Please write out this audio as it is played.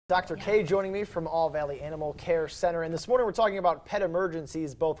Dr. K joining me from All Valley Animal Care Center. And this morning we're talking about pet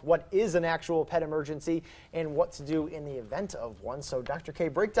emergencies, both what is an actual pet emergency and what to do in the event of one. So Dr. K,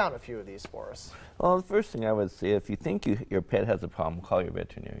 break down a few of these for us. Well, the first thing I would say, if you think your pet has a problem, call your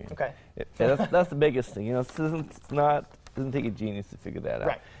veterinarian. Okay. That's the biggest thing. You know, it doesn't take a genius to figure that out.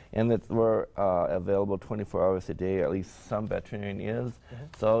 Right. And that we're available 24 hours a day, or at least some veterinarian is.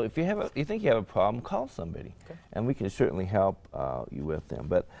 So if you think you have a problem, call somebody, and we can certainly help you with them.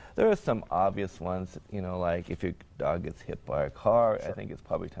 But there are some obvious ones, you know, like if your dog gets hit by a car, I think it's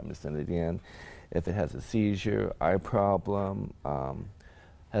probably time to send it in. If it has a seizure, eye problem,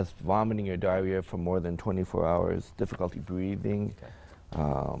 has vomiting or diarrhea for more than 24 hours, difficulty breathing,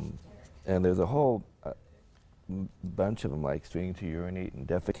 and there's a whole bunch of them, like starting to urinate and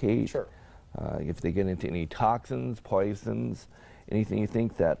defecate. Sure. If they get into any toxins, poisons, anything you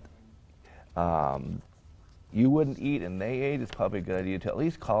think that you wouldn't eat and they ate, it's probably a good idea to at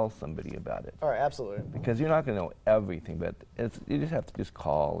least call somebody about it. All right, absolutely. Because you're not going to know everything, but you just have to just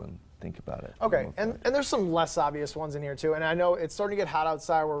call and think about it. Okay, and there's some less obvious ones in here too, and I know it's starting to get hot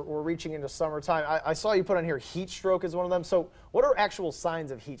outside, we're reaching into summertime. I saw you put on here heat stroke is one of them. So what are actual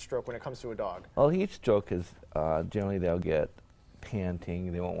signs of heat stroke when it comes to a dog? Well, heat stroke is generally they'll get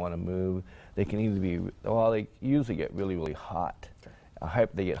panting, they won't want to move. They can either be, well, they usually get really, really hot.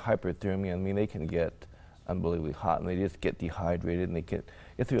 They get hyperthermia. I mean, they can get unbelievably hot, and they just get dehydrated, and they get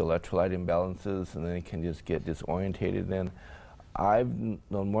through electrolyte imbalances, and then they can just get disorientated. Then I've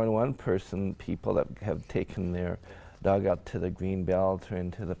known more than one people that have taken their dog out to the green belt or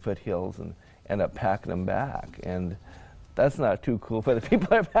into the foothills and end up packing them back. And that's not too cool for the people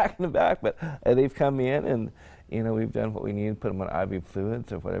that are packing them back, but they've come in and, you know, we've done what we need, put them on IV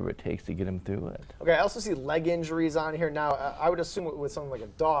fluids or whatever it takes to get them through it. Okay, I also see leg injuries on here. Now, I would assume with something like a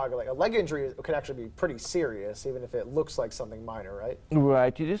dog, like a leg injury could actually be pretty serious, even if it looks like something minor, right?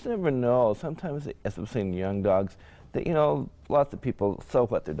 Right, you just never know. Sometimes, as I'm saying, young dogs, that, you know, lots of people so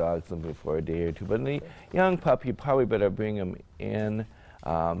what their dogs them for a day or two, but in a young pup, you probably better bring them in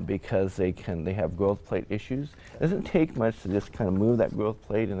because they have growth plate issues. It doesn't take much to just kind of move that growth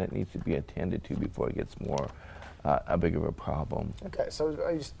plate, and it needs to be attended to before it gets more a bigger of a problem. Okay, so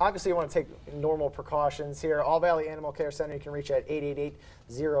obviously you want to take normal precautions here. All Valley Animal Care Center, you can reach at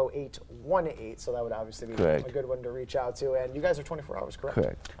 888-0818, so that would obviously be a good one to reach out to. And you guys are 24 hours, correct?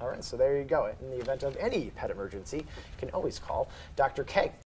 Correct. All right, so there you go. In the event of any pet emergency, you can always call Dr. K.